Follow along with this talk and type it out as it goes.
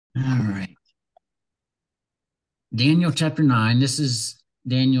All right. Daniel chapter 9. This is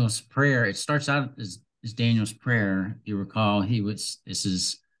Daniel's prayer. It starts out as Daniel's prayer. If you recall, it's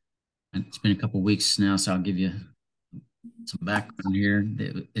been a couple weeks now, so I'll give you some background here.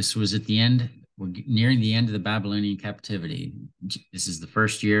 This was at the end, we're nearing the end of the Babylonian captivity. This is the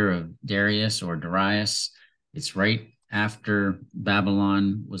first year of Darius or Darius. It's right after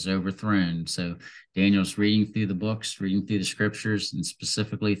Babylon was overthrown. So Daniel's reading through the books, reading through the scriptures, and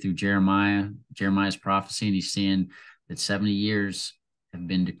specifically through Jeremiah's prophecy, and he's seeing that 70 years have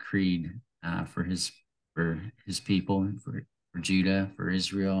been decreed for his people, for Judah, for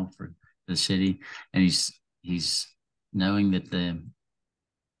Israel, for the city, and he's knowing that the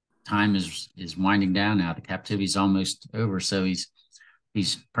time is winding down now. The captivity is almost over. So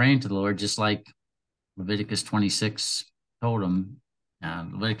he's praying to the Lord, just like Leviticus 26 told him.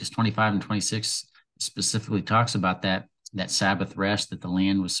 Leviticus 25 and 26 specifically talks about that Sabbath rest that the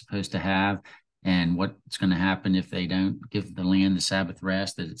land was supposed to have, and what's going to happen if they don't give the land the Sabbath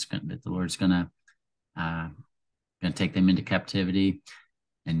rest. That the Lord's uh, going to take them into captivity,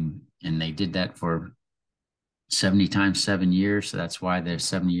 and they did that for 70 times 7 years. So that's why there's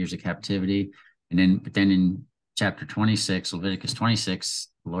 70 years of captivity. But then in chapter 26, Leviticus 26,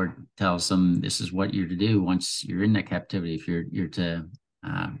 the Lord tells them this is what you're to do once you're in that captivity. If you're to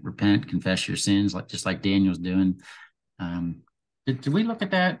repent, confess your sins, just like Daniel's doing. Did we look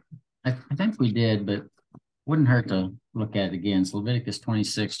at that? I think we did, but wouldn't hurt to look at it again. So Leviticus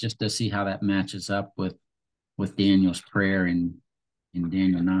 26, just to see how that matches up with Daniel's prayer in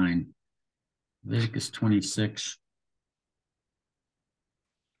Daniel 9. Leviticus 26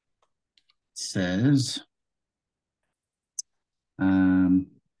 says, um,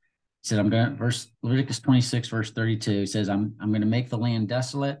 said, I'm going to, verse Leviticus 26, verse 32 says, I'm going to make the land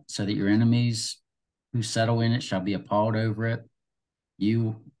desolate so that your enemies who settle in it shall be appalled over it.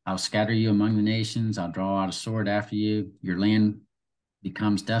 I'll scatter you among the nations. I'll draw out a sword after you. Your land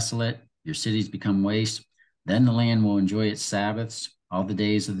becomes desolate. Your cities become waste. Then the land will enjoy its Sabbaths, all the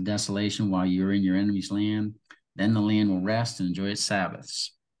days of the desolation while you're in your enemy's land. Then the land will rest and enjoy its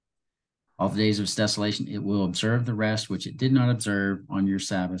Sabbaths. All the days of its desolation, it will observe the rest which it did not observe on your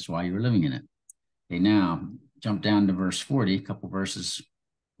Sabbaths while you were living in it. Okay, now jump down to verse 40, a couple verses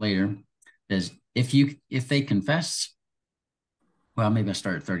later. Says, if they confess, well, maybe I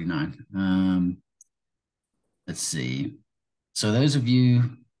start at 39. Let's see. So those of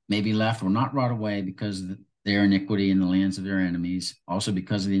you maybe left will not rot away because of their iniquity in the lands of their enemies. Also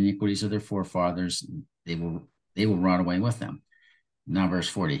because of the iniquities of their forefathers, they will rot away with them. Now, verse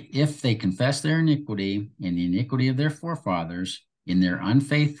 40, if they confess their iniquity and the iniquity of their forefathers in their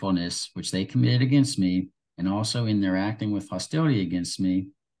unfaithfulness, which they committed against me, and also in their acting with hostility against me,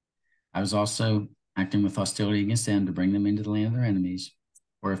 I was also acting with hostility against them to bring them into the land of their enemies.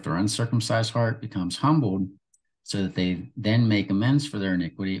 Or if their uncircumcised heart becomes humbled, so that they then make amends for their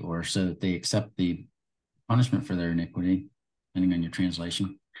iniquity, or so that they accept the punishment for their iniquity, depending on your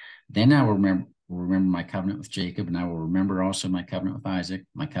translation, then I will remember my covenant with Jacob, and I will remember also my covenant with Isaac,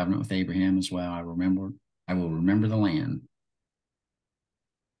 my covenant with Abraham as well. I will remember the land.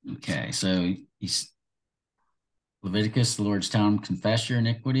 Okay, so Leviticus, the Lord's telling him, confess your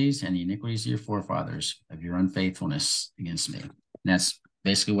iniquities and the iniquities of your forefathers of your unfaithfulness against me. And that's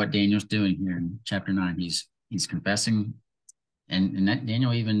basically what Daniel's doing here in chapter 9. He's confessing, and that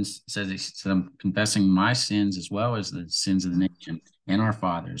Daniel even says, I'm confessing my sins as well as the sins of the nation and our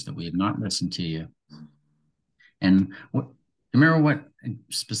fathers, that we have not listened to you. And remember what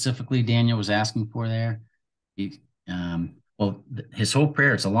specifically Daniel was asking for there? His whole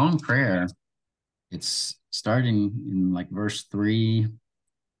prayer, it's a long prayer. It's starting in like verse 3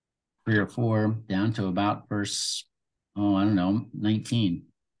 or 4, down to about verse, I don't know, 19.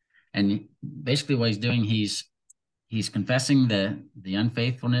 And basically what he's doing, he's confessing the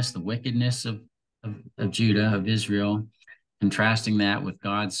unfaithfulness, the wickedness of Judah, of Israel, contrasting that with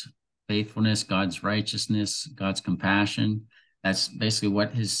God's faithfulness, God's righteousness, God's compassion. That's basically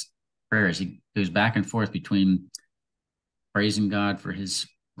what his prayer is. He goes back and forth between praising God for his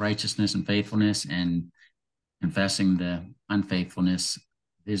righteousness and faithfulness and confessing the unfaithfulness of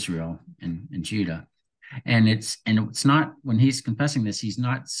Israel and Judah. And it's not, when he's confessing this, he's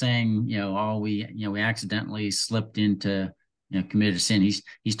not saying, we accidentally slipped into, committed a sin.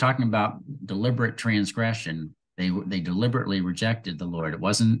 He's talking about deliberate transgression. They deliberately rejected the Lord. It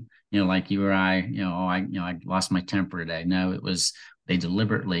wasn't, like you or I, I lost my temper today. No, it was, they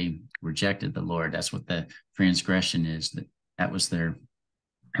deliberately rejected the Lord. That's what the transgression is. That was their,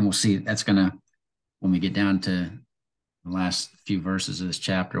 and we'll see that's gonna, when we get down to the last few verses of this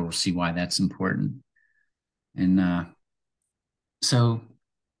chapter, we'll see why that's important. And so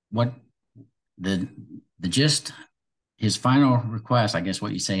what the gist, his final request, I guess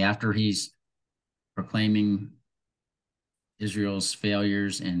what you say after he's proclaiming Israel's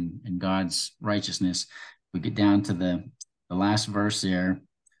failures and God's righteousness, we get down to the last verse there.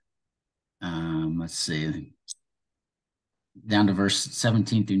 Let's see, down to verse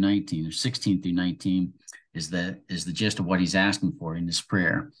 17 through 19 or 16 through 19 is the gist of what he's asking for in this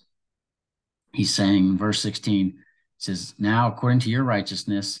prayer. He's saying, verse 16 says, now according to your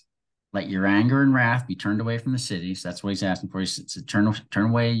righteousness, let your anger and wrath be turned away from the city. So that's what he's asking for. He says, turn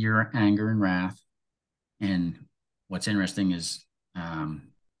away your anger and wrath. And what's interesting is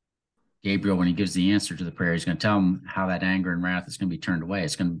Gabriel, when he gives the answer to the prayer, he's going to tell him how that anger and wrath is going to be turned away.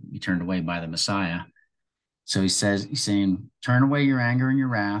 It's going to be turned away by the Messiah. So he's saying, turn away your anger and your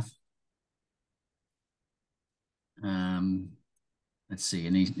wrath. Let's see.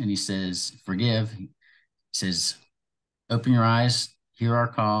 And he says, forgive. He says, open your eyes, hear our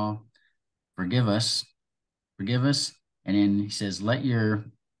call, forgive us. And then he says, where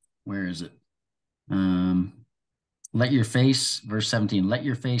is it? Let your face, verse 17, let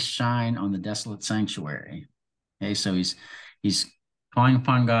your face shine on the desolate sanctuary. Okay, so he's calling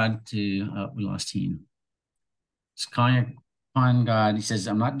upon God to, we lost him. He's calling upon God. He says,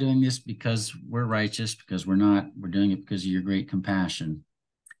 I'm not doing this because we're righteous, because we're not. We're doing it because of your great compassion.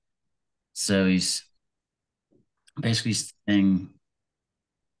 So he's basically saying,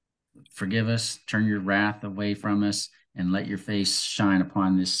 forgive us, turn your wrath away from us, and let your face shine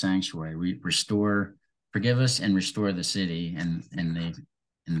upon this sanctuary. Restore, forgive us, and restore the city and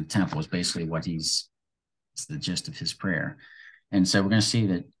the temple is basically it's the gist of his prayer. And so we're going to see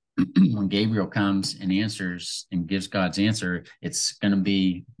that when Gabriel comes and answers and gives God's answer, it's going to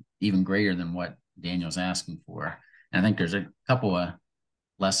be even greater than what Daniel's asking for. And I think there's a couple of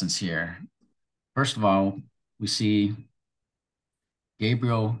lessons here. First of all, we see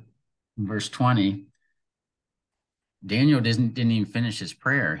Gabriel in verse 20. Daniel didn't even finish his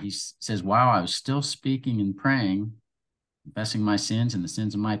prayer. He says, while I was still speaking and praying, confessing my sins and the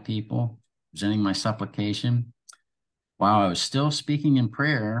sins of my people, presenting my supplication, while I was still speaking in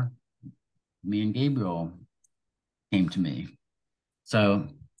prayer, me and Gabriel came to me. So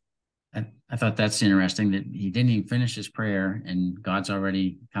I thought that's interesting that he didn't even finish his prayer and God's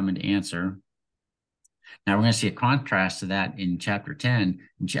already coming to answer. Now we're going to see a contrast to that in chapter 10.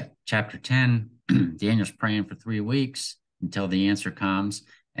 In chapter 10, Daniel's praying for 3 weeks until the answer comes.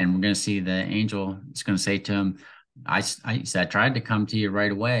 And we're going to see the angel is going to say to him, I tried to come to you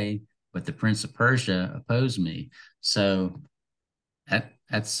right away, but the prince of Persia opposed me. So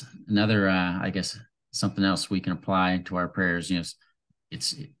that's another, I guess, something else we can apply to our prayers.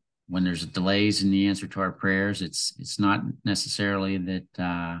 It's when there's delays in the answer to our prayers, it's not necessarily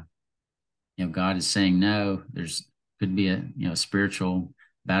that God is saying no. There's could be a spiritual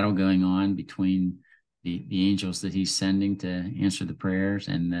battle going on between the angels that he's sending to answer the prayers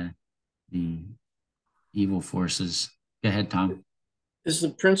and the evil forces. Go ahead, Tom. Is the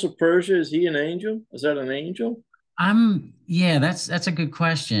Prince of Persia, is he an angel? Is that an angel? Yeah, that's a good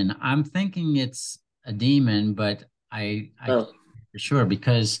question. I'm thinking it's a demon, but I can't for sure,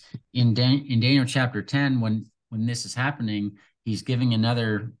 because in Daniel chapter 10, when this is happening, he's giving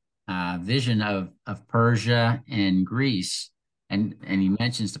another vision of Persia and Greece, and he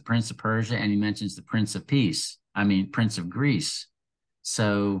mentions the Prince of Persia and he mentions the Prince of Prince of Greece.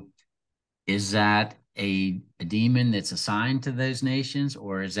 So is that a demon that's assigned to those nations,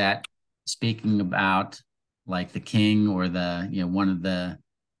 or is that speaking about like the king or one of the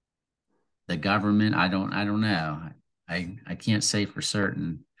government? I don't know. I can't say for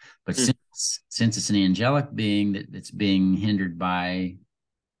certain, but since it's an angelic being that's being hindered by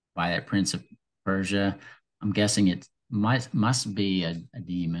that Prince of Persia, I'm guessing it must be a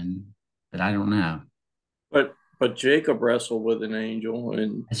demon, but I don't know. But Jacob wrestled with an angel,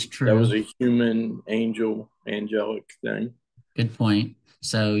 and That's that true. was a human angelic thing. Good point.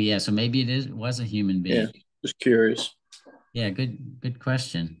 So yeah, so maybe it was a human being. Yeah, just curious. Yeah, good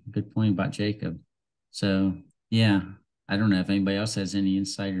question. Good point about Jacob. So yeah, I don't know if anybody else has any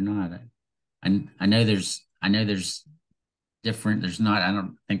insight or not. I know there's different. I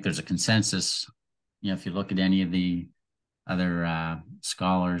don't think there's a consensus. If you look at any of the other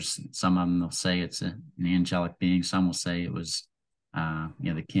scholars, some of them will say it's an angelic being. Some will say it was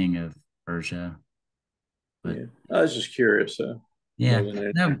the king of Persia. But yeah, I was just curious. yeah,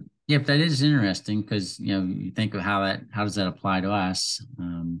 no, yeah, but that is interesting because you think of how does that apply to us?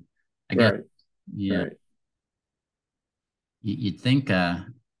 I guess Right, yeah, right. you'd think a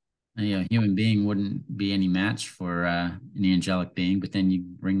human being wouldn't be any match for an angelic being, but then you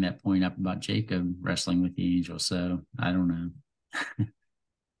bring that point up about Jacob wrestling with the angel. So I don't know.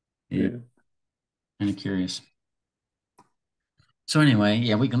 Yeah. Kind of curious. So anyway,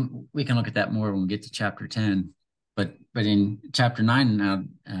 yeah, we can look at that more when we get to chapter 10. But in chapter 9 now,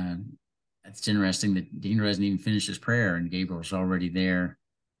 it's interesting that Daniel hasn't even finished his prayer, and Gabriel's already there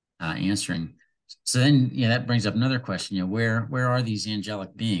answering. So then, that brings up another question. Where are these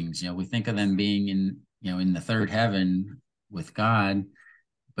angelic beings? We think of them being in the third heaven with God,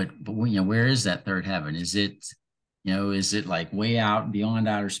 but where is that third heaven? Is it like way out beyond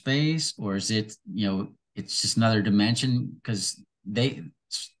outer space, or is it, it's just another dimension? Because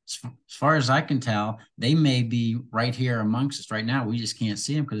as far as I can tell, they may be right here amongst us right now. We just can't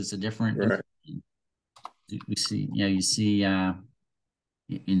see them because it's a different Right. dimension. We see, you see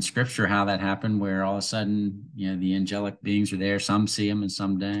in scripture how that happened, where all of a sudden, the angelic beings are there. Some see them and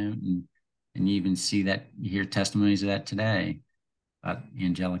some don't, and you even see that, you hear testimonies of that today about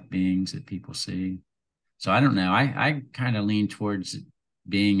angelic beings that people see. So I don't know. I kind of lean towards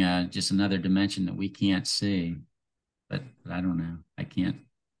being just another dimension that we can't see, but I don't know. I can't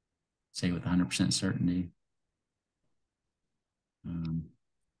say with 100% certainty.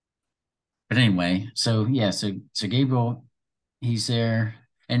 But anyway, so yeah, so Gabriel, he's there,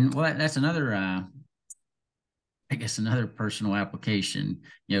 and well, that's another, I guess, another personal application.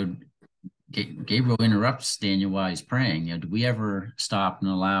 Gabriel interrupts Daniel while he's praying. Do we ever stop and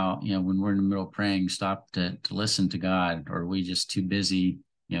allow, when we're in the middle of praying, stop to listen to God, or are we just too busy,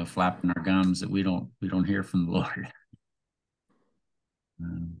 flapping our gums that we don't hear from the Lord?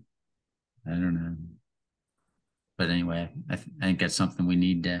 I don't know. But anyway, I think that's something we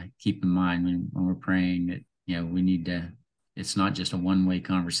need to keep in mind when we're praying, that, we need to, it's not just a one-way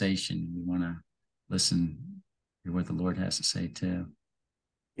conversation. We want to listen, hear what the Lord has to say too.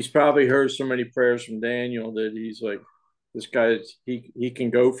 He's probably heard so many prayers from Daniel that he's like, this guy, he can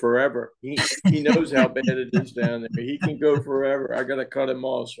go forever. He knows how bad it is down there. He can go forever. I gotta cut him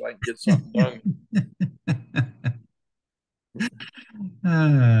off so I can get something done.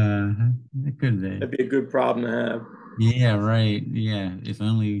 It could be. That'd be a good problem to have. Yeah, right. Yeah. If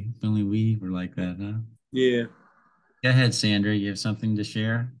only we were like that, huh? Yeah. Go ahead, Sandra. You have something to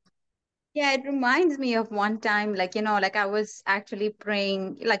share? Yeah, it reminds me of one time, like, like I was actually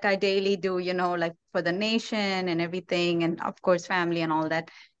praying, like I daily do, like for the nation and everything, and of course, family and all that.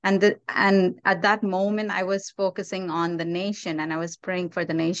 And at that moment, I was focusing on the nation and I was praying for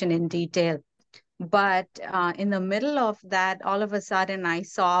the nation in detail. But in the middle of that, all of a sudden, I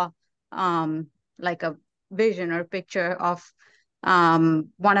saw like a vision or picture of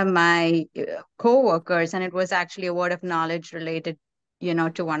one of my coworkers, and it was actually a word of knowledge related,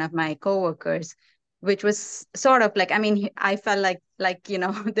 to one of my coworkers, which was sort of like, I mean, I felt like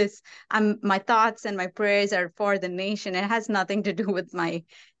this. My thoughts and my prayers are for the nation. It has nothing to do with my,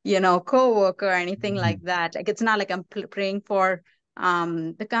 coworker or anything like Mhm. that. Like it's not like I'm praying for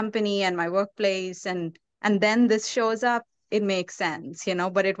the company and my workplace, and then this shows up. It makes sense,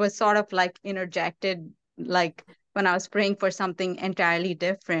 but it was sort of like interjected, like when I was praying for something entirely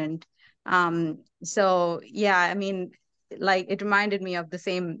different. So yeah, I mean, like it reminded me of the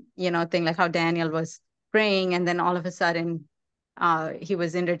same, thing, like how Daniel was praying and then all of a sudden he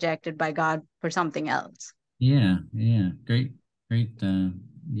was interjected by God for something else. Yeah, yeah. Great.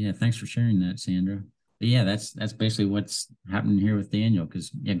 Yeah, thanks for sharing that, Sandra. But yeah, that's basically what's happening here with Daniel,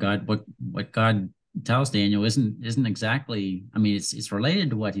 because yeah, what God tells Daniel isn't exactly, I mean, it's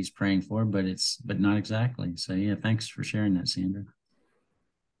related to what he's praying for, but not exactly. So yeah, thanks for sharing that, Sandra.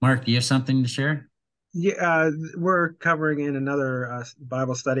 Mark, do you have something to share? Yeah, we're covering in another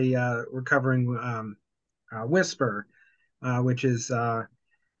Bible study. We're covering whisper, which is the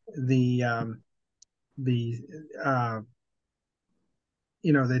the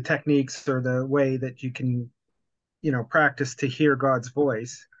the techniques or the way that you can practice to hear God's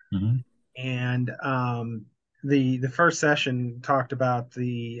voice. Mhm. And the first session talked about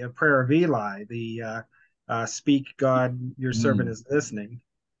the prayer of Eli, the speak, God, your servant Mm, is listening,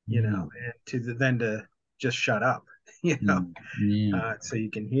 yeah, and then to just shut up, yeah, so you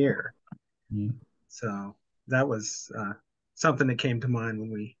can hear. yeah. So that was something that came to mind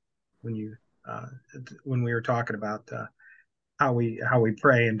when you uh, when we were talking about how we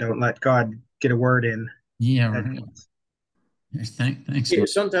pray and don't let God get a word in Yeah, right. edgewise. Thanks, Yeah. Mark.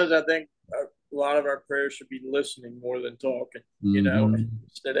 Sometimes I think a lot of our prayers should be listening more than talking. Hmm.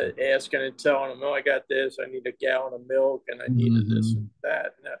 Instead of asking and telling them, "Oh, I got this. I need a gallon of milk, and I needed this and Hmm.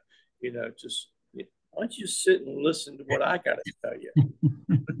 that." And just why don't you sit and listen to what I got to tell you?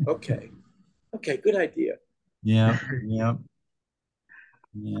 Okay. Okay. Good idea. Yep, yep,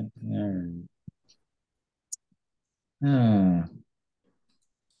 yep. Uh,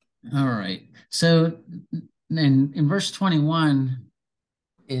 all right. So in verse 21,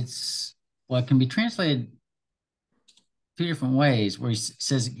 Well, it can be translated two different ways, where he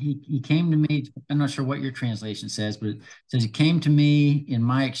says he came to me. I'm not sure what your translation says, but it says he came to me in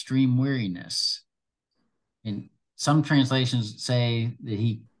my extreme weariness. And some translations say that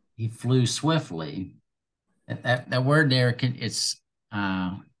he flew swiftly. That word there it's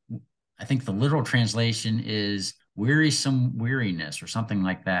I think the literal translation is wearisome weariness or something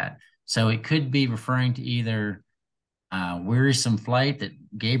like that. So it could be referring to either wearisome flight, that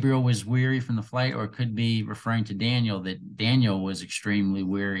Gabriel was weary from the flight, or it could be referring to Daniel, that Daniel was extremely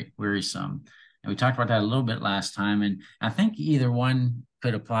wearisome. And we talked about that a little bit last time, and I think either one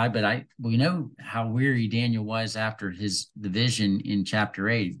could apply. But we know how weary Daniel was after the vision in chapter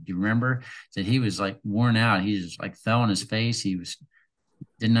 8. Do you remember that he was like worn out? He just like fell on his face. He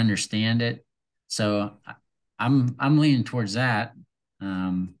didn't understand it. So I'm leaning towards that.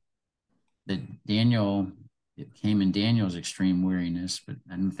 That Daniel, it came in Daniel's extreme weariness, but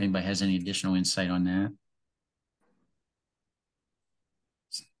I don't know if anybody has any additional insight on that.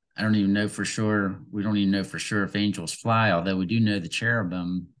 I don't even know for sure. We don't even know for sure if angels fly, although we do know the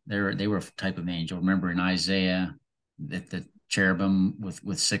cherubim, they were a type of angel. Remember in Isaiah that the cherubim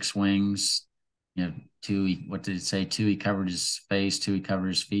with 6 wings, two, what did it say? 2 he covered his face, 2 he covered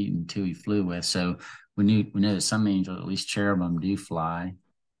his feet, and 2 he flew with. So we know that some angels, at least cherubim, do fly.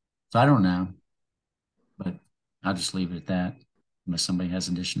 So I don't know, but I'll just leave it at that unless somebody has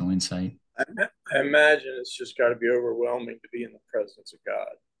additional insight. I imagine it's just got to be overwhelming to be in the presence of God.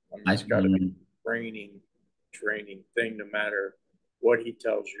 I mean, it's got to be a draining thing, no matter what he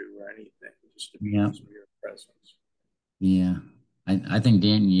tells you or anything, just to be in his mere presence. Yeah. I think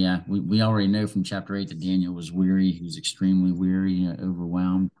Daniel, we already know from chapter 8 that Daniel was weary. He was extremely weary,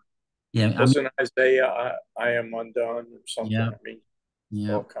 overwhelmed. Yeah. Doesn't Isaiah, I am undone or something? Yeah. I mean,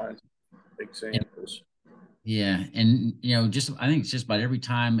 all kinds of examples. Yeah. And, I think it's just about every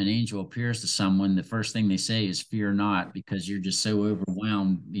time an angel appears to someone, the first thing they say is fear not, because you're just so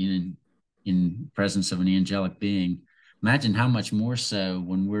overwhelmed being in presence of an angelic being. Imagine how much more so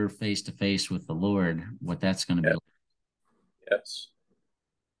when we're face to face with the Lord, what that's going to be like. Yes.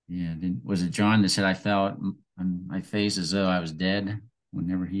 Yeah. Was it John that said, I felt on my face as though I was dead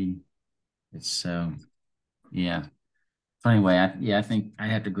whenever it's so, yeah. So anyway, I think I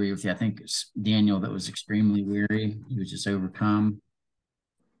have to agree with you. I think it's Daniel that was extremely weary. He was just overcome.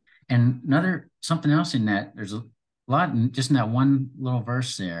 And something else in that, there's a lot just in that one little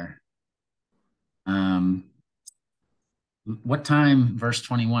verse there. What time, verse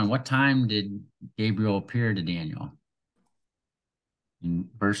 21, what time did Gabriel appear to Daniel?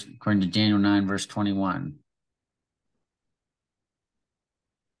 According to Daniel 9, verse 21.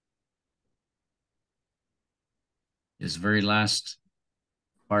 Is very last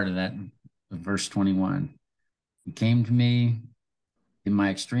part of that, of verse 21. He came to me in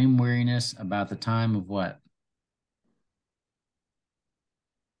my extreme weariness about the time of what?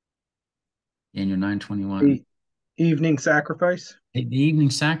 Daniel 9:21. The evening sacrifice. The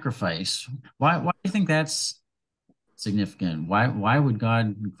evening sacrifice. Why do you think that's significant? Why would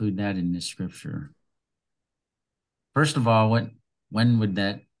God include that in this scripture? First of all, what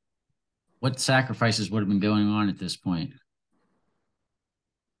sacrifices would have been going on at this point?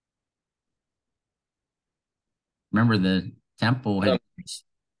 Remember the temple had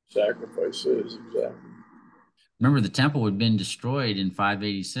sacrifices, exactly. Remember the temple had been destroyed in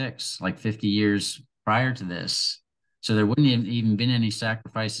 586, like 50 years prior to this. So there wouldn't have even been any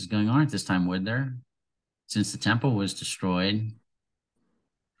sacrifices going on at this time, would there? Since the temple was destroyed.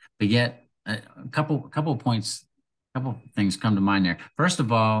 But yet a couple things come to mind there. First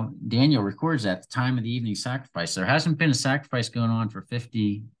of all, Daniel records at the time of the evening sacrifice. There hasn't been a sacrifice going on for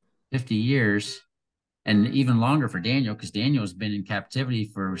 50 years, and even longer for Daniel, because Daniel's been in captivity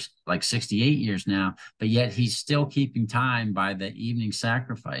for like 68 years now, but yet he's still keeping time by the evening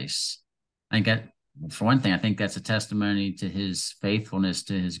sacrifice. I think that, for one thing, I think that's a testimony to his faithfulness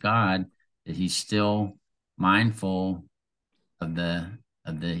to his God, that he's still mindful of the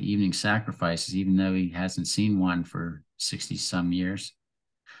evening sacrifices, even though he hasn't seen one for 60 some years.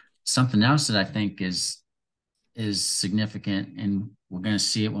 Something else that I think is significant, and we're going to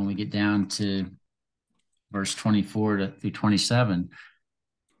see it when we get down to verse 24 through 27.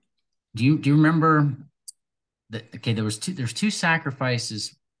 Do you remember that? Okay, there's two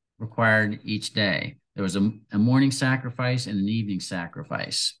sacrifices required each day. There was a morning sacrifice and an evening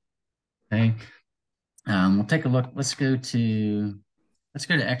sacrifice. Okay, we'll take a look. Let's go to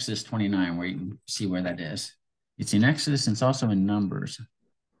Exodus 29, where you can see where that is. It's in Exodus and it's also in Numbers.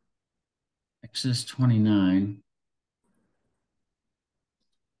 Exodus 29.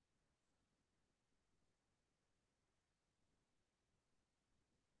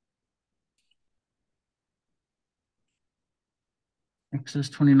 Exodus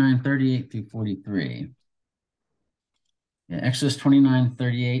 29, 38 through 43. Yeah, Exodus 29,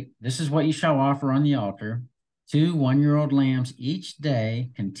 38. This is what you shall offer on the altar: 2 one-year-old lambs each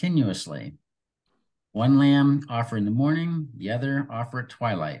day continuously. 1 lamb offer in the morning, the other offer at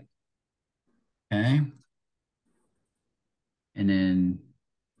twilight. Okay. And then,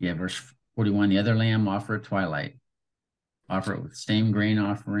 yeah, verse 41, the other lamb offer at twilight. Offer it with same grain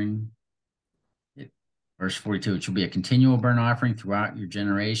offering. Verse 42, it shall be a continual burnt offering throughout your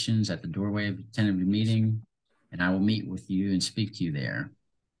generations at the doorway of the tent of your meeting, and I will meet with you and speak to you there.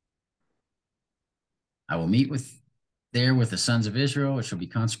 I will meet there with the sons of Israel. It shall be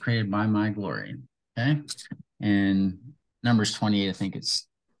consecrated by my glory. Okay. And Numbers 28, I think it's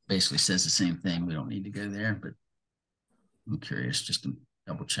basically says the same thing. We don't need to go there, but I'm curious just to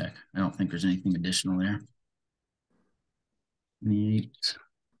double check. I don't think there's anything additional there. 28,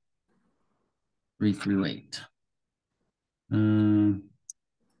 3 through 8.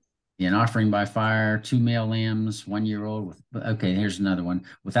 Yeah, an offering by fire, 2 male lambs, 1-year-old with, okay, here's another one,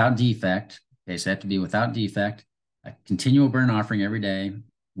 without defect. Okay, so they have to be without defect. A continual burnt offering every day,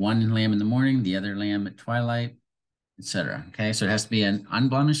 1 lamb in the morning, the other lamb at twilight, etc. Okay, so it has to be an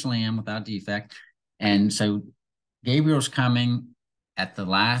unblemished lamb without defect. And so Gabriel's coming at the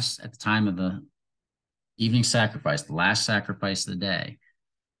time of the evening sacrifice, the last sacrifice of the day.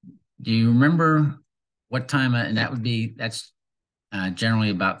 Do you remember what time? And that's generally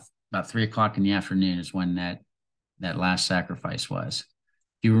about 3 o'clock in the afternoon is when that last sacrifice was.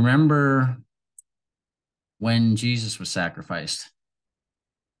 Do you remember when Jesus was sacrificed?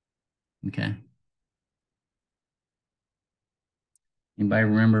 Okay. Anybody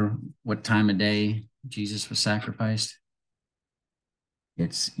remember what time of day Jesus was sacrificed? I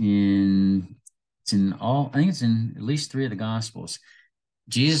think it's in at least 3 of the Gospels.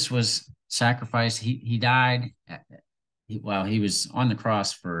 Jesus was sacrificed. He died while he was on the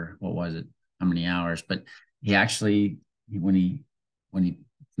cross for, what was it? How many hours? But he actually, when he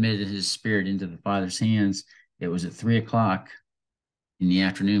committed his spirit into the Father's hands, it was at 3 o'clock in the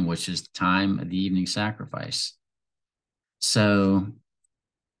afternoon, which is the time of the evening sacrifice. So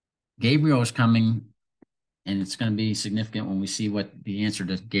Gabriel is coming, and it's going to be significant when we see what the answer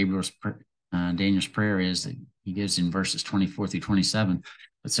to Daniel's prayer is that he gives in verses 24 through 27.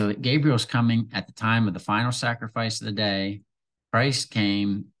 But so Gabriel's coming at the time of the final sacrifice of the day. Christ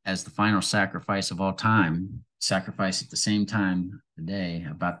came as the final sacrifice of all time, sacrificed at the same time of the day,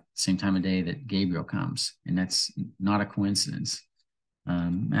 about the same time of day that Gabriel comes. And that's not a coincidence.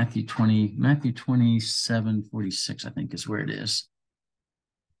 Matthew 27, 46, I think is where it is.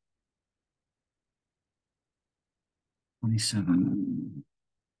 27,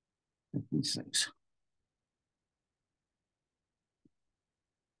 56.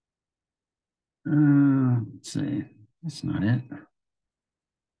 Let's see. That's not it.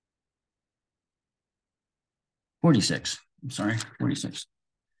 46. I'm sorry, 46.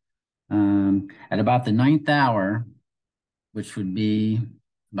 At about the 9th hour, which would be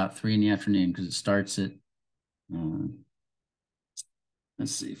about 3 in the afternoon, because it starts at,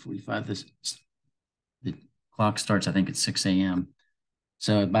 let's see, 45. The clock starts, I think, at 6 a.m.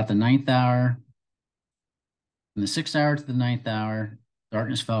 So about the 9th hour, from the 6th hour to the 9th hour,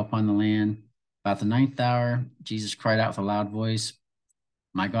 darkness fell upon the land. About the 9th hour, Jesus cried out with a loud voice,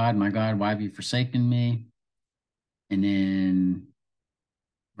 my God, why have you forsaken me? And then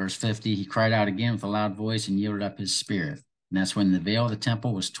verse 50, he cried out again with a loud voice and yielded up his spirit. And that's when the veil of the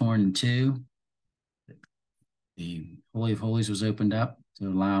temple was torn in two. The Holy of Holies was opened up to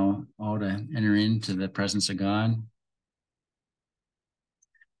allow all to enter into the presence of God.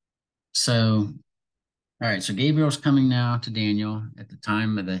 So, all right, so Gabriel's coming now to Daniel at the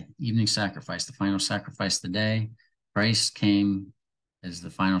time of the evening sacrifice, the final sacrifice of the day. Christ came as the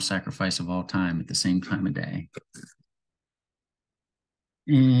final sacrifice of all time at the same time of day.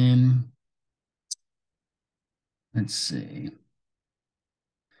 And let's see.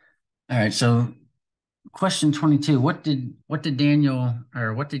 All right, so question 22, what did Gabriel,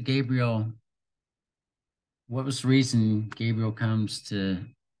 what was the reason Gabriel comes to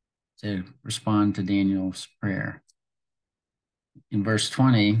respond to Daniel's prayer? In verse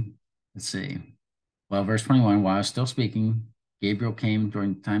 20, let's see. Well, verse 21, while I was still speaking, Gabriel came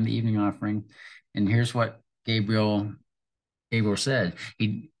during the time of the evening offering. And here's what Gabriel said.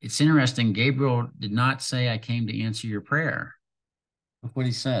 It's interesting, Gabriel did not say, I came to answer your prayer. Look what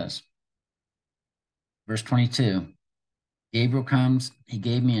he says. Verse 22, Gabriel comes, he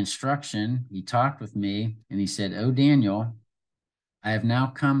gave me instruction, he talked with me, and he said, O Daniel, I have now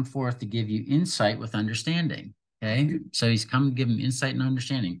come forth to give you insight with understanding. Okay, so he's come to give him insight and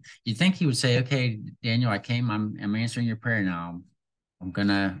understanding. You'd think he would say, okay, Daniel, I came, I'm answering your prayer now.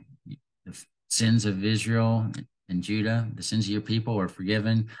 the sins of Israel and Judah, the sins of your people are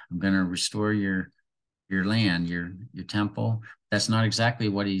forgiven. I'm going to restore your land, your temple. That's not exactly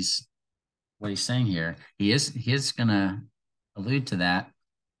what he's saying here. He is going to allude to that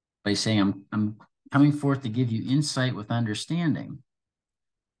by saying, I'm coming forth to give you insight with understanding.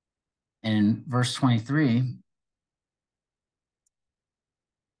 And in verse 23,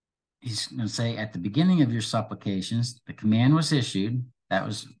 he's going to say, at the beginning of your supplications, the command was issued. That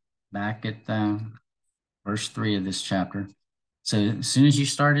was back at verse 3 of this chapter. So as soon as you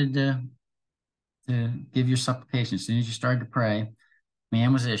started to give your supplications, as soon as you started to pray,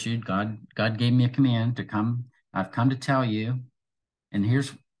 command was issued. God gave me a command to come. I've come to tell you, and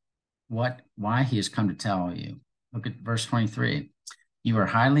here's why he has come to tell you. Look at verse 23. You are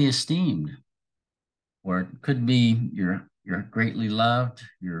highly esteemed, or it could be you're greatly loved,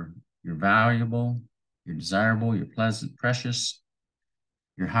 you're valuable, you're desirable, you're pleasant, precious,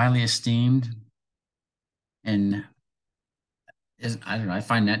 you're highly esteemed. And I don't know, I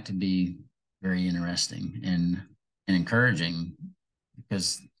find that to be very interesting and encouraging,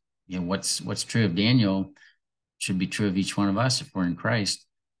 because what's true of Daniel should be true of each one of us if we're in Christ.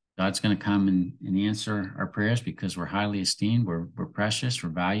 God's going to come and answer our prayers because we're highly esteemed, we're precious, we're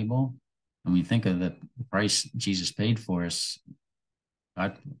valuable. And when you think of the price Jesus paid for us,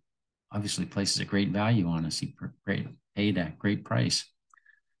 God obviously places a great value on us. He paid a great price.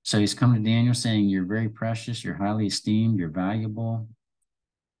 So he's come to Daniel saying, you're very precious, you're highly esteemed, you're valuable,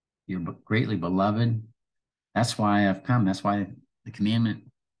 you're greatly beloved. That's why I've come. That's why the commandment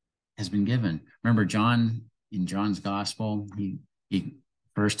has been given. Remember, John, in John's gospel, he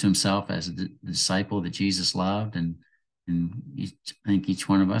refers to himself as the disciple that Jesus loved. And I think each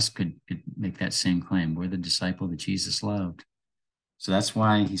one of us could make that same claim. We're the disciple that Jesus loved. So that's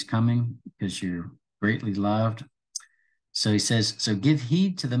why he's coming, because you're greatly loved. So he says, so give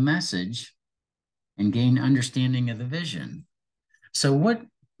heed to the message and gain understanding of the vision. So what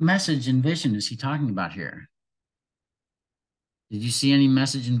message and vision is he talking about here? Did you see any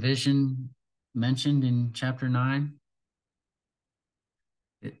message and vision mentioned in chapter 9?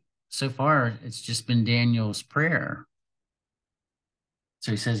 So far, it's just been Daniel's prayer.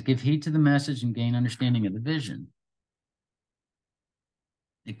 So he says, give heed to the message and gain understanding of the vision.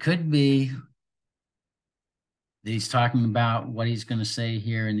 It could be that he's talking about what he's going to say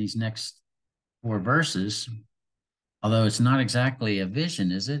here in these next 4 verses, although it's not exactly a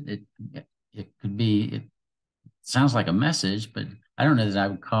vision, is it? It could be, it sounds like a message, but I don't know that I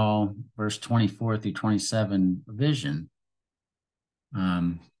would call verse 24 through 27 a vision.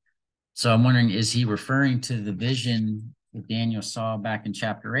 So I'm wondering, is he referring to the vision that Daniel saw back in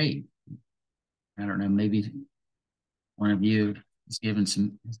chapter 8? I don't know, maybe one of you has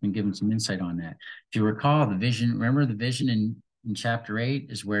been given some insight on that. If you recall the vision, remember the vision in chapter 8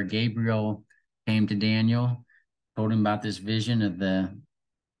 is where Gabriel came to Daniel, told him about this vision of the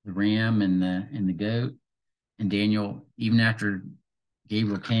ram and the goat. And Daniel, even after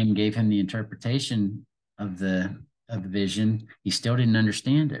Gabriel came and gave him the interpretation of the vision, he still didn't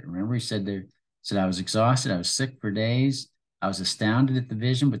understand it. Remember, he said I was exhausted, I was sick for days, I was astounded at the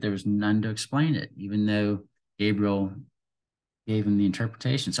vision, but there was none to explain it, even though Gabriel gave him the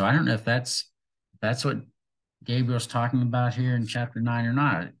interpretation. So I don't know if that's what Gabriel's talking about here in chapter 9 or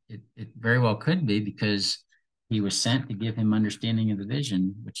not. It very well could be, because he was sent to give him understanding of the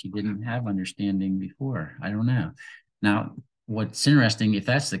vision, which he didn't have understanding before. I don't know. Now, what's interesting, if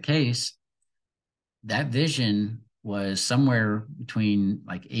that's the case, that vision was somewhere between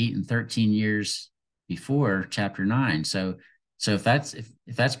like 8 and 13 years before chapter 9. So if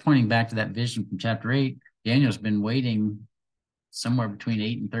that's pointing back to that vision from chapter 8, Daniel's been waiting somewhere between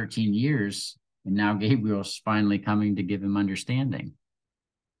 8 and 13 years, and now Gabriel's finally coming to give him understanding,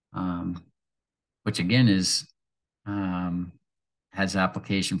 which again has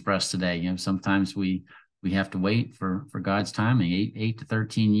application for us today. Sometimes we have to wait for God's timing, 8 to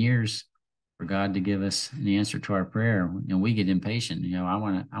 13 years for God to give us an answer to our prayer. We get impatient. I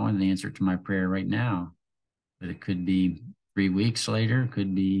want an answer to my prayer right now, but it could be 3 weeks later, it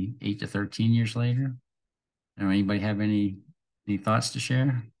could be 8 to 13 years later. Anybody have any thoughts to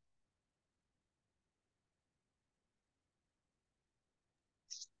share?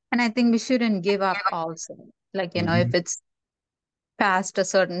 And I think we shouldn't give up also. If it's past a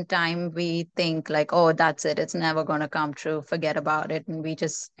certain time, we think like, oh, that's it, it's never going to come true, forget about it, and we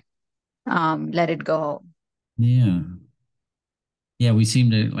just let it go. Yeah, we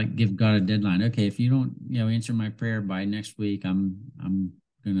seem to like give God a deadline. Okay, if you don't answer my prayer by next week,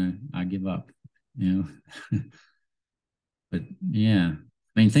 I give up. But yeah,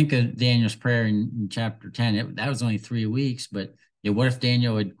 think of Daniel's prayer in chapter 10. That was only 3 weeks, but Yeah, what if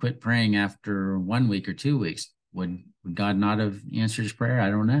Daniel had quit praying after 1 week or 2 weeks? Would God not have answered his prayer? I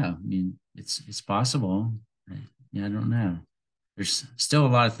don't know. I mean, it's possible. Yeah, I don't know. There's still a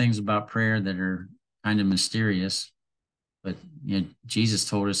lot of things about prayer that are kind of mysterious, but Jesus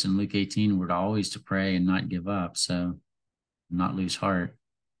told us in Luke 18 we're always to pray and not give up, so not lose heart.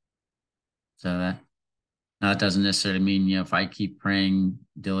 So that doesn't necessarily mean if I keep praying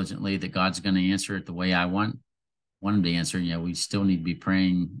diligently that God's going to answer it the way I want him to answer. We still need to be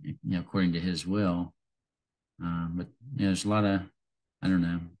praying according to his will. But there's a lot of, I don't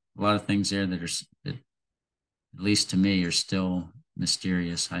know, a lot of things there that at least to me are still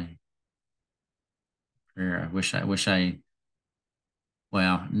mysterious.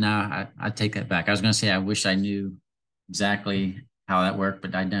 Well, no, I take that back. I was going to say I wish I knew exactly how that worked,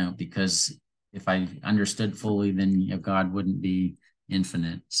 but I don't, because if I understood fully, then God wouldn't be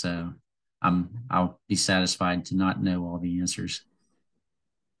infinite. So I'll be satisfied to not know all the answers.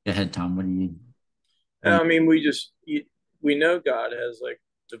 Go ahead, Tom. What do you? I mean, we know God has like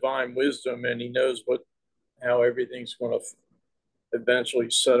divine wisdom, and he knows how everything's going to eventually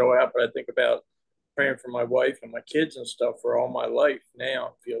settle out. But I think about praying for my wife and my kids and stuff for all my life now,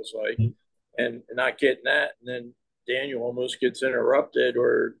 it feels like, and not getting that. And then Daniel almost gets interrupted,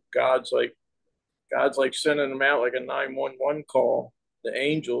 or God's like sending them out like a 911 call, the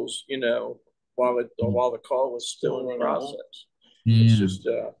angels, while the call was still in process. Yeah. It's just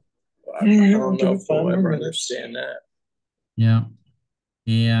I don't know if we'll ever understand that. Yeah.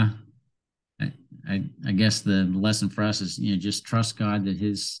 Yeah. I guess the lesson for us is, just trust God that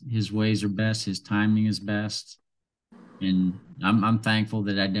his ways are best, his timing is best. And I'm thankful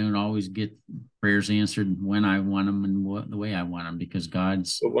that I don't always get prayers answered when I want them and the way I want them, because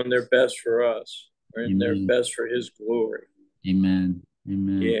God's. But when they're best for us, and they're best for his glory. Amen.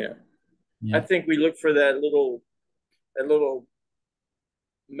 Amen. Yeah. I think we look for that little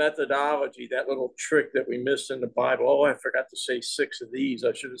methodology, that little trick that we missed in the Bible. Oh, I forgot to say 6 of these.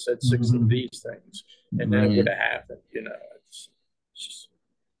 I should have said 6 of these things, and then it would have happened. It's just,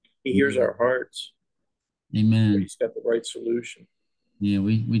 he hears our hearts. Amen. He's got the right solution. Yeah,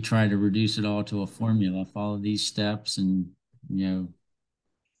 we try to reduce it all to a formula. Follow these steps, and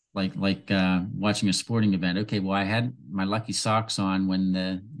like watching a sporting event. Okay, well, I had my lucky socks on when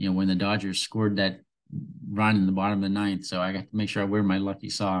the Dodgers scored that run in the bottom of the ninth, so I got to make sure I wear my lucky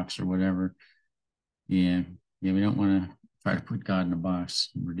socks or whatever. Yeah, we don't want to try to put God in a box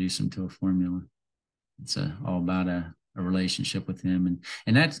and reduce him to a formula. It's all about a relationship with him,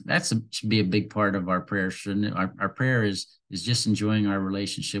 and should be a big part of our prayer, shouldn't it? Our prayer is just enjoying our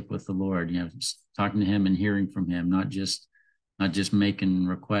relationship with the Lord, just talking to him and hearing from him, not just making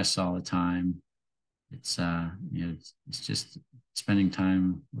requests all the time. It's it's just spending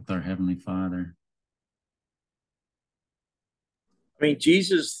time with our Heavenly Father. I mean,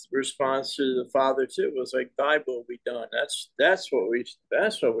 Jesus' response to the Father too was like, "Thy will be done." That's what we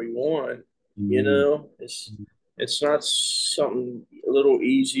want. It's not something a little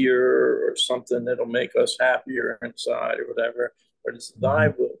easier or something that'll make us happier inside or whatever, but it's thy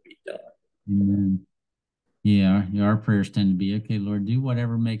will be done. Amen. Yeah, our prayers tend to be, okay, Lord, do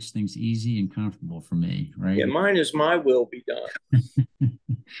whatever makes things easy and comfortable for me, right? Yeah, mine is my will be done.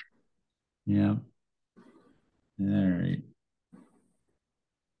 Yeah. All right.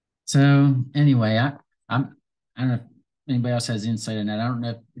 So anyway, I don't know if anybody else has insight on that. I don't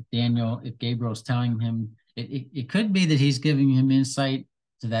know if Gabriel's telling him, it could be that he's giving him insight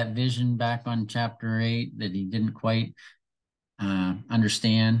to that vision back on chapter 8 that he didn't quite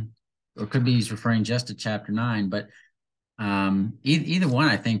understand, or it could be he's referring just to chapter 9. But either one,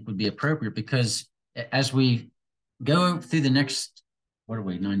 I think, would be appropriate, because as we go through the next, what are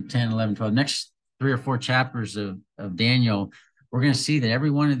we, 9, 10, 11, 12, next 3 or 4 chapters of Daniel, we're going to see that every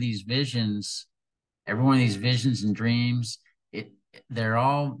one of these visions and dreams, they're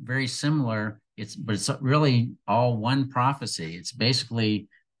all very similar. But it's really all one prophecy. It's basically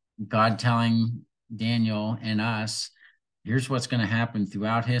God telling Daniel and us, here's what's going to happen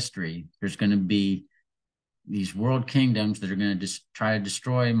throughout history. There's going to be these world kingdoms that are going to try to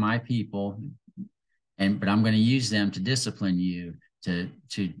destroy my people, but I'm going to use them to discipline you, to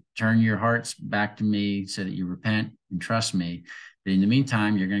turn your hearts back to me so that you repent and trust me. But in the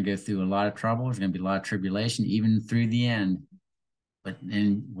meantime, you're going to go through a lot of trouble. There's going to be a lot of tribulation, even through the end. But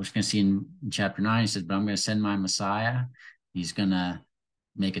then we're going to see in chapter 9, he says, but I'm going to send my Messiah. He's going to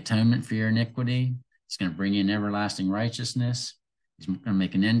make atonement for your iniquity. He's going to bring in everlasting righteousness. He's going to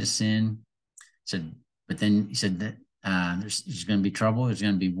make an end to sin. But then he said that there's going to be trouble. There's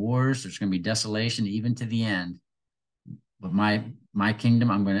going to be wars. There's going to be desolation, even to the end. but my kingdom,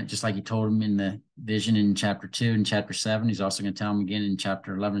 I'm going to, just like he told him in the vision in chapter 2 and chapter 7, he's also going to tell him again in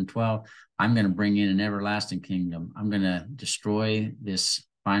chapter 11 and 12, I'm going to bring in an everlasting kingdom. I'm going to destroy this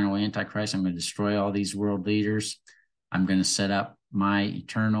final Antichrist. I'm going to destroy all these world leaders. I'm going to set up my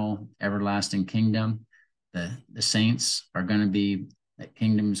eternal everlasting kingdom. The saints are going to be, that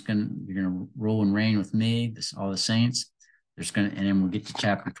kingdom is you're going to rule and reign with me, all the saints. And then we'll get to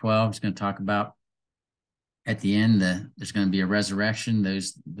chapter 12. It's going to talk about at the end, there's going to be a resurrection.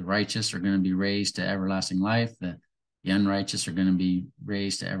 The righteous are going to be raised to everlasting life. The unrighteous are going to be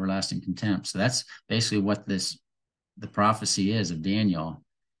raised to everlasting contempt. So that's basically what the prophecy is of Daniel.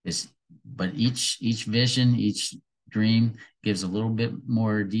 But each vision, each dream gives a little bit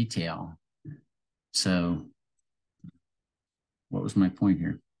more detail. So what was my point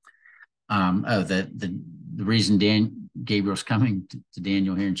here? The reason Gabriel's coming to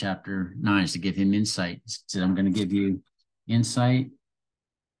Daniel here in chapter 9 is to give him insight. He said, I'm going to give you insight,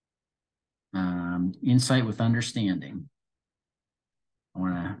 insight with understanding. I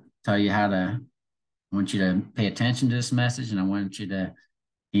want to tell you I want you to pay attention to this message, and I want you to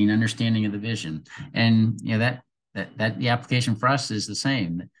gain understanding of the vision. And that the application for us is the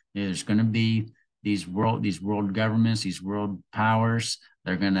same. There's going to be these world governments, these world powers.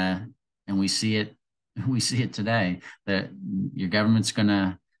 They're going to, and we see it today, that your government's going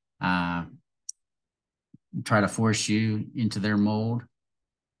to try to force you into their mold,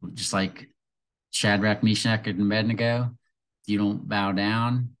 just like Shadrach, Meshach, and Abednego. If you don't bow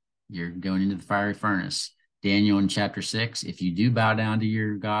down, you're going into the fiery furnace. Daniel in chapter 6, if you do bow down to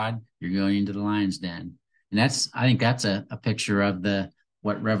your God, you're going into the lion's den. And I think that's a picture of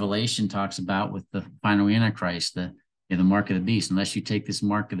what Revelation talks about with the final Antichrist, the mark of the beast. Unless you take this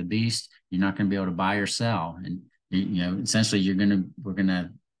mark of the beast, you're not going to be able to buy or sell. And essentially we're going to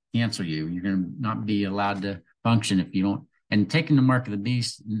cancel you. You're going to not be allowed to function if you don't. And taking the mark of the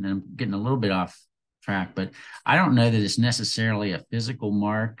beast, and I'm getting a little bit off track, but I don't know that it's necessarily a physical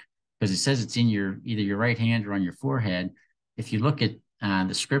mark, because it says it's in either your right hand or on your forehead. If you look at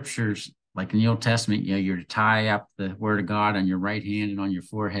the scriptures, like in the Old Testament, you're to tie up the word of God on your right hand and on your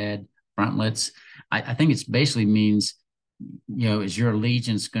forehead, frontlets. I think it's basically means, is your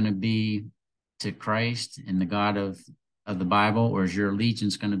allegiance going to be to Christ and the God of the Bible, or is your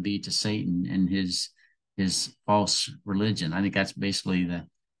allegiance going to be to Satan and his false religion? I think that's basically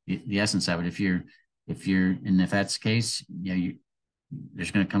the essence of it. If that's the case,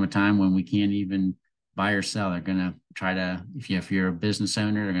 there's going to come a time when we can't even buy or sell. They're going to try to, if you're a business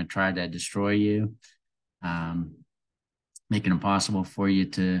owner, they're going to try to destroy you, make it impossible for you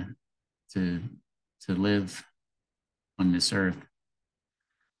to live on this earth.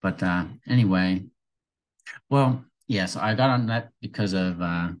 But anyway, well, yes, I got on that because of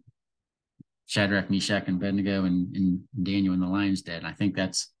Shadrach, Meshach, and Abednego, and Daniel in the lion's den. I think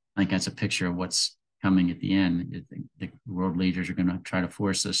that's a picture of what's coming at the end. The world leaders are going to try to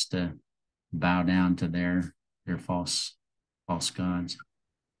force us to bow down to their false gods.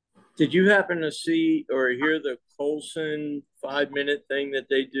 Did you happen to see or hear the Colson 5-minute thing that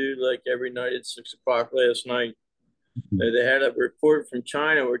they do like every night at 6 o'clock last night? Mm-hmm. They had a report from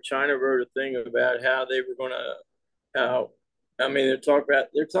China where China wrote a thing about how they were going to,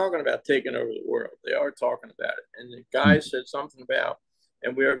 they're talking about taking over the world. They are talking about it. And the guy said something about,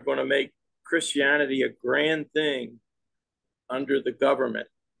 and we are going to make Christianity a grand thing under the government.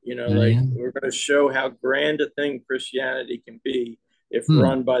 We're going to show how grand a thing Christianity can be if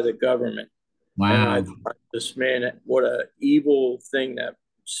run by the government. Wow. And I thought, this man, what an evil thing, that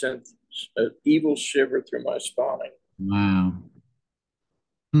sent an evil shiver through my spine. Wow.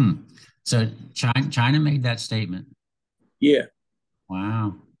 So China made that statement. Yeah.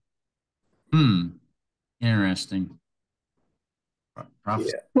 Wow. Interesting. Yeah.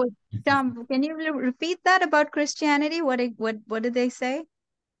 Well, Tom, can you repeat that about Christianity? What did they say?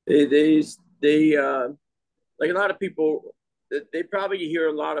 They like a lot of people, they probably hear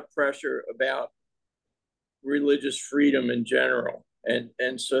a lot of pressure about religious freedom in general,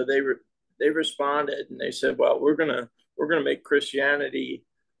 and so they responded and they said, well, we're gonna make Christianity,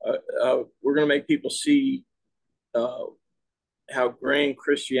 we're gonna make people see how grand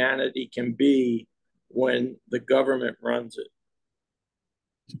Christianity can be when the government runs it.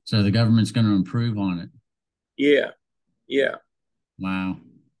 So the government's going to improve on it. Yeah. Wow.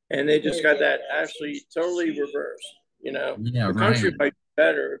 And they just got that actually totally reversed. The country might be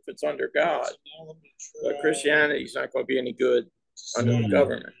better if it's under God, but Christianity is not going to be any good under the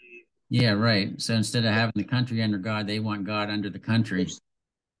government. Yeah, right. So instead of having the country under God, they want God under the country.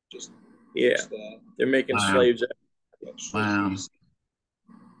 Yeah, they're making slaves. Wow.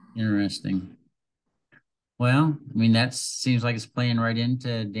 Interesting. Well, I mean, that seems like it's playing right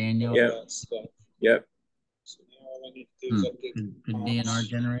into Daniel. Yeah. Yep. So now all I need to do is update Could be in our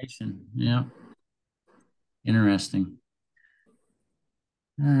generation. Yeah. Interesting.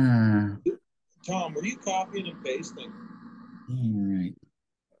 Tom, were you copying and pasting? All right.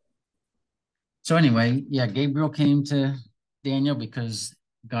 So anyway, yeah, Gabriel came to Daniel because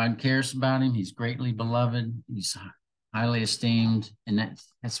God cares about him. He's greatly beloved. He's highly esteemed, and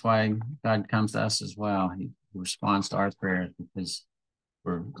that's why God comes to us as well. He responds to our prayers because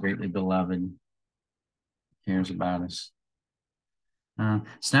we're greatly beloved. He cares about us.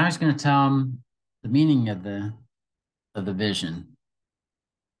 So now he's going to tell him the meaning of the vision.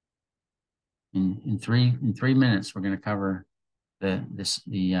 In 3 minutes, we're going to cover the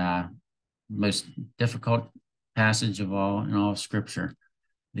most difficult passage of all in all of Scripture.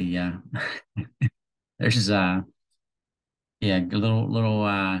 The there's a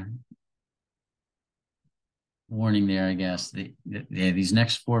little warning there, I guess. These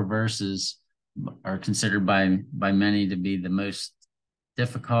next 4 verses are considered by many to be the most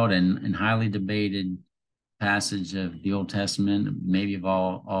difficult and highly debated passage of the Old Testament, maybe of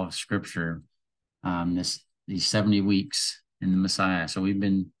all of Scripture. These 70 weeks in the Messiah. So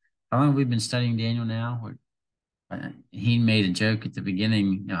how long have we been studying Daniel now? He made a joke at the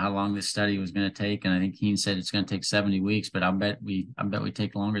beginning, how long this study was going to take, and I think he said it's going to take 70 weeks. But I bet we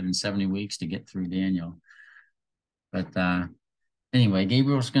take longer than 70 weeks to get through Daniel. But anyway,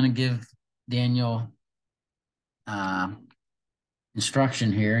 Gabriel's going to give Daniel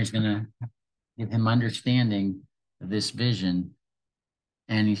instruction here. He's going to give him understanding of this vision,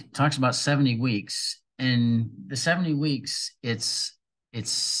 and he talks about 70 weeks. And the 70 weeks, it's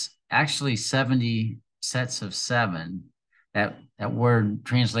actually 70 sets of 7. That word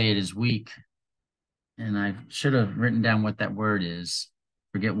translated as week, and I should have written down what that word is.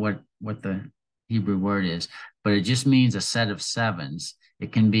 Forget what the Hebrew word is, but it just means a set of 7s.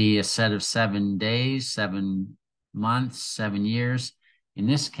 It can be a set of 7 days, 7 months, 7 years. In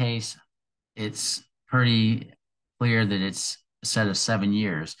this case, it's pretty clear that it's a set of 7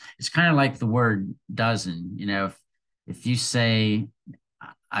 years. It's kind of like the word dozen. If you say,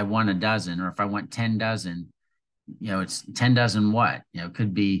 I want a dozen, or if I want 10 dozen, it's 10 dozen what? It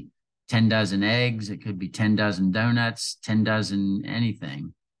could be 10 dozen eggs, it could be 10 dozen donuts, 10 dozen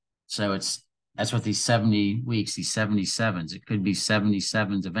anything. So that's what these 70 weeks, these 77s, it could be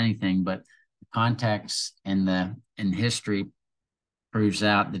 77s of anything, but the context and history proves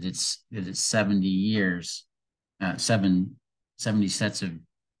out that it's 70 years, 70 sets of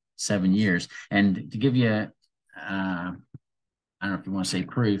 7 years. And to give you I don't know if you want to say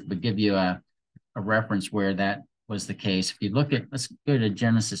proof, but give you a reference where that was the case. If you look at, let's go to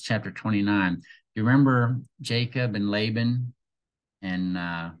Genesis chapter 29. You remember Jacob and Laban and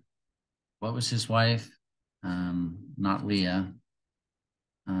what was his wife? Not Leah.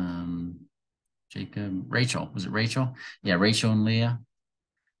 Jacob, Rachel. Was it Rachel? Yeah, Rachel and Leah.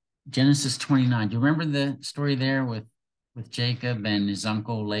 Genesis 29. Do you remember the story there with Jacob and his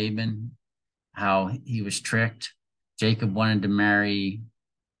uncle Laban? How he was tricked. Jacob wanted to marry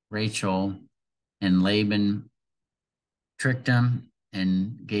Rachel, and Laban tricked him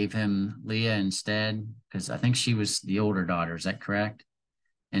and gave him Leah instead, because I think she was the older daughter. Is that correct?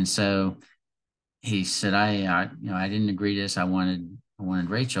 And so he said, I didn't agree to this. I wanted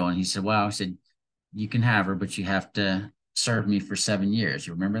Rachel. And he said, well, I said, you can have her, but you have to serve me for 7 years.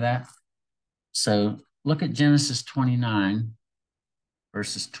 You remember that? So look at Genesis 29,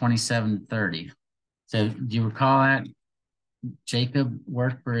 verses 27 to 30. So do you recall that? Jacob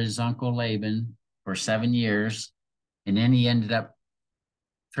worked for his uncle Laban for 7 years, and then he ended up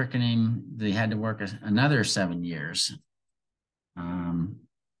tricking him. They had to work another 7 years.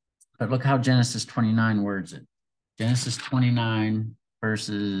 But look how Genesis 29 words it. Genesis 29,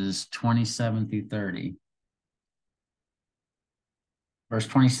 verses 27 through 30. Verse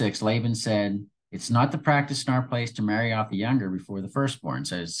 26, Laban said, it's not the practice in our place to marry off the younger before the firstborn.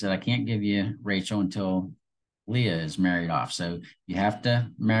 So he said, I can't give you Rachel until Leah is married off. So you have to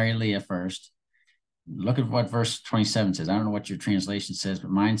marry Leah first. Look at what verse 27 says. I don't know what your translation says,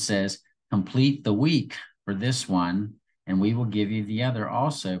 but mine says, complete the week for this one, and we will give you the other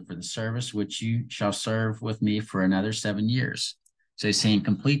also for the service which you shall serve with me for another 7 years. So he's saying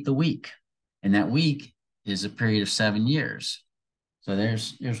complete the week. And that week is a period of 7 years. So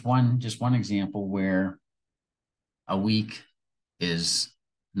there's just one example where a week is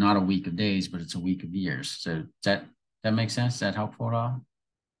not a week of days, but it's a week of years. So does that make sense? Is that helpful at all?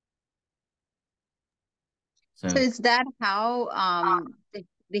 So is that how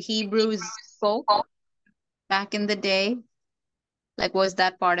the Hebrews spoke back in the day? Like, was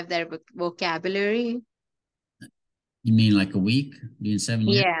that part of their vocabulary? You mean like a week being 7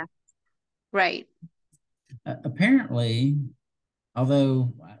 years? Yeah, right. Apparently,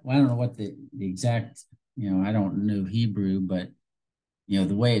 although I don't know what the exact, I don't know Hebrew, but the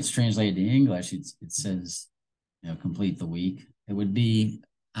way it's translated to English, it says, complete the week. It would be,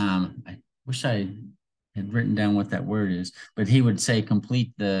 I wish I had written down what that word is, but he would say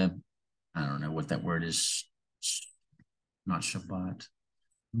complete I don't know what that word is. Not Shabbat.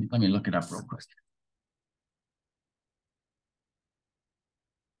 Let me look it up real quick.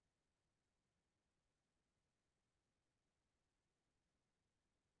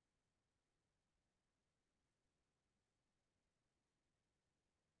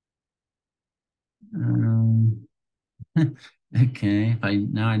 Okay,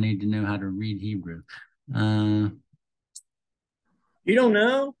 now I need to know how to read Hebrew. You don't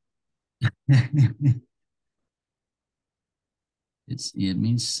know? It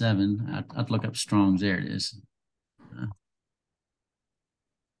means 7. I'd look up Strong's. There it is.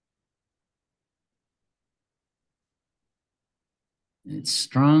 It's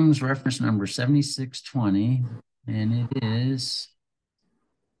Strong's reference number 7620, and it is.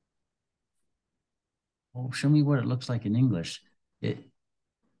 Oh, show me what it looks like in English.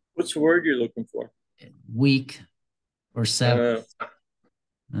 What's the word you're looking for? Week or 7.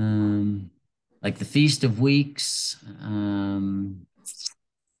 Like the Feast of Weeks.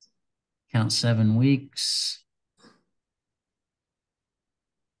 Count 7 weeks.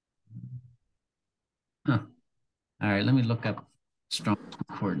 Huh. All right, let me look up Strong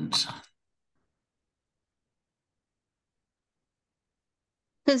Concordance.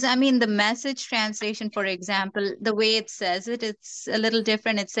 Because I mean, the Message translation, for example, the way it says it, it's a little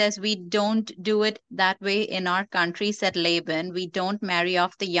different. It says, "We don't do it that way in our country," said Laban. "We don't marry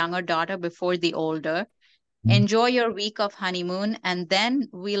off the younger daughter before the older. Enjoy your week of honeymoon, and then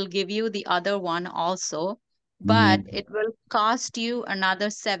we'll give you the other one also. But Yeah, it will cost you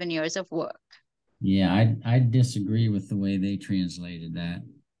another 7 years of work." yeah, I disagree with the way they translated that.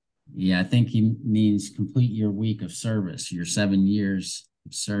 Yeah, I think he means complete your week of service, your 7 years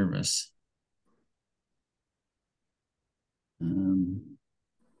of service.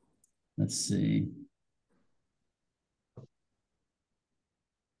 Let's see.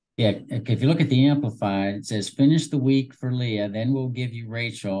 Yeah, okay, if you look at the Amplified, it says, finish the week for Leah, then we'll give you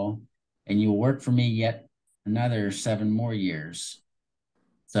Rachel, and you'll work for me yet another 7 more years.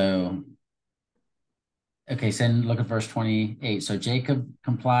 So, okay, so then look at verse 28. So Jacob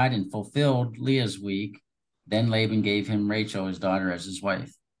complied and fulfilled Leah's week. Then Laban gave him Rachel, his daughter, as his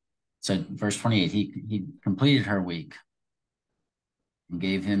wife. So verse 28, he completed her week and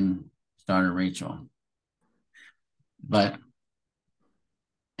gave him his daughter Rachel. But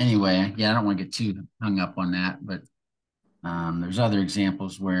anyway, yeah, I don't want to get too hung up on that, but there's other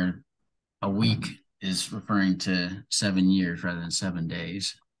examples where a week is referring to 7 years rather than 7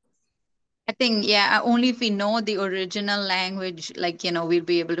 days. I think, yeah, only if we know the original language, like, we'll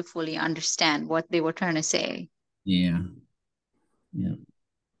be able to fully understand what they were trying to say. Yeah. Yeah.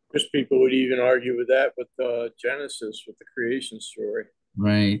 Because people would even argue with that with Genesis, with the creation story.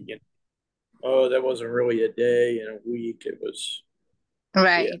 Right. Oh, that wasn't really a day and a week. It was.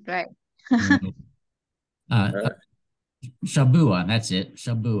 Right, yeah. right. Shabua, that's it.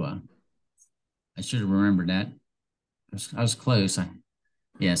 Shabua. I should have remembered that. I was close.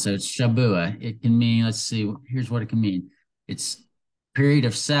 Yeah, so it's Shabua. It can mean, let's see, here's what it can mean. It's period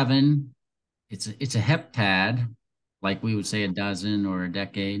of 7. It's a heptad, like we would say a dozen or a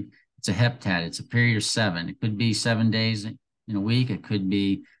decade. It's a heptad. It's a period of 7. It could be 7 days in a week. It could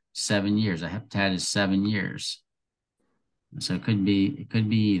be 7 years. A heptad is 7 years. So it could be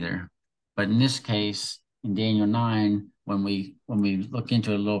either. But in this case, in Daniel 9, when we look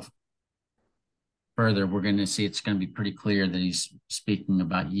into it a little further, we're going to see it's going to be pretty clear that he's speaking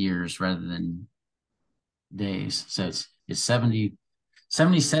about years rather than days. So it's 70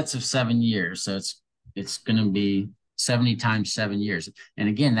 sets of 7 years. So it's going to be 70 times 7 years. And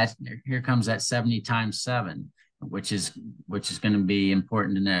again, here comes that 70 times 7, which is going to be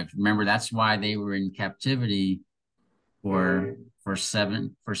important to know. Remember, that's why they were in captivity for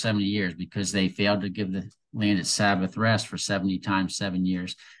 70 years, because they failed to give the land its Sabbath rest for 70 times 7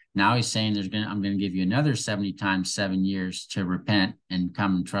 years. Now he's saying I'm going to give you another 70 times 7 years to repent and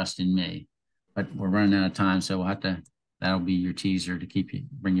come and trust in me. But we're running out of time, so that'll be your teaser to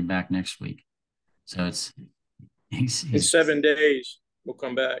bring you back next week. So he's in 7 days, we'll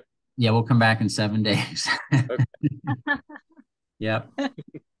come back. Yeah, we'll come back in 7 days. Okay. Yep.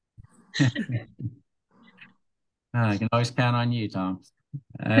 I can always count on you, Tom.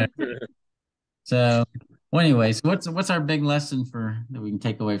 So, well, anyways, what's our big lesson that we can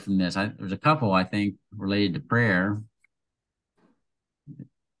take away from this? There's a couple, I think, related to prayer.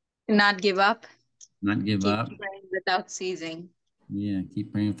 Not give up. not give Keep up. praying without ceasing. Yeah,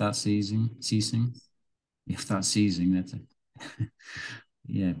 keep praying without ceasing. Without ceasing, that's it.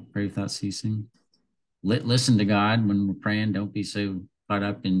 Yeah, pray without ceasing. Listen to God when we're praying. Don't be so caught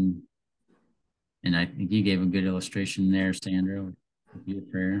up in, and I think you gave a good illustration there, Sandra, with your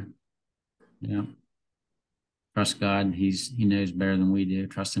prayer. Yeah. Trust God. He knows better than we do.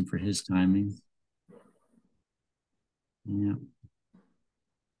 Trust him for his timing. Yeah.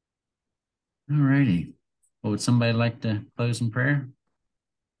 All righty. Well, would somebody like to close in prayer?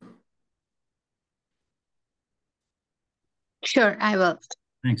 Sure, I will.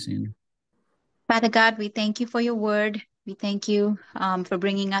 Thanks, Sandra. Father God, we thank you for your word. We thank you for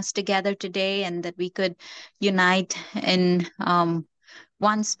bringing us together today and that we could unite in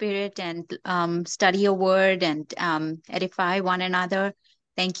one spirit and study your word and edify one another.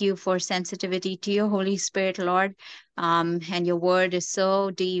 Thank you for sensitivity to your Holy Spirit, Lord. And your word is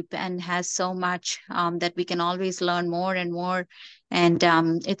so deep and has so much that we can always learn more and more. And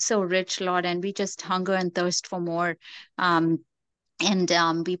it's so rich, Lord, and we just hunger and thirst for more.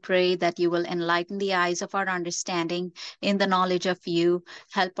 And we pray that you will enlighten the eyes of our understanding in the knowledge of you,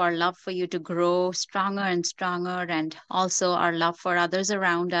 help our love for you to grow stronger and stronger, and also our love for others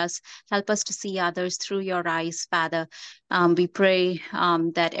around us. Help us to see others through your eyes, Father. We pray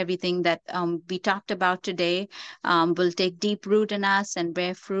that everything that we talked about today will take deep root in us and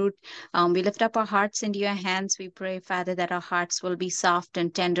bear fruit. We lift up our hearts into your hands. We pray, Father, that our hearts will be soft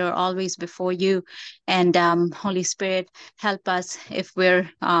and tender always before you. And Holy Spirit, help us if we're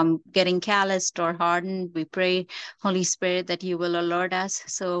getting calloused or hardened. We pray, Holy Spirit, that you will alert us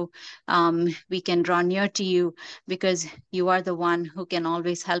so we can draw near to you, because you are the one who can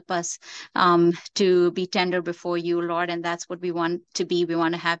always help us to be tender before you, Lord. And that's what we want to be. We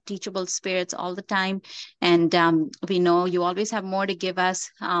want to have teachable spirits all the time. And we know you always have more to give us.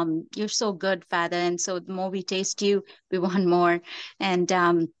 You're so good, Father. And so the more we taste you, we want more.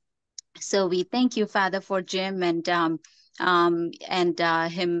 And so we thank you, Father, for Jim and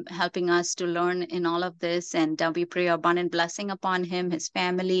him helping us to learn in all of this. And we pray abundant blessing upon him, his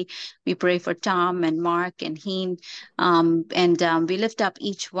family. We pray for Tom and Mark and Heen. We lift up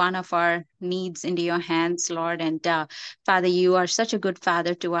each one of our needs into your hands, Lord. And Father, you are such a good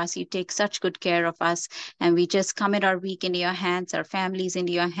Father to us. You take such good care of us. And we just commit our week into your hands, our families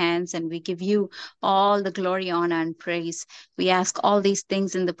into your hands. And we give you all the glory, honor, and praise. We ask all these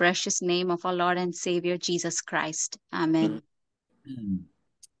things in the precious name of our Lord and Savior, Jesus Christ. Amen.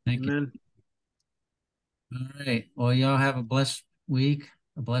 Thank you. Amen. All right. Well, y'all have a blessed week,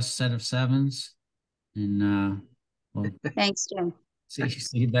 a blessed set of sevens. And well, Thanks, Jim.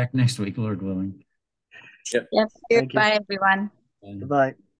 see you back next week, Lord willing. Yep. Yep. Thank you. Bye, everyone. Bye. Goodbye.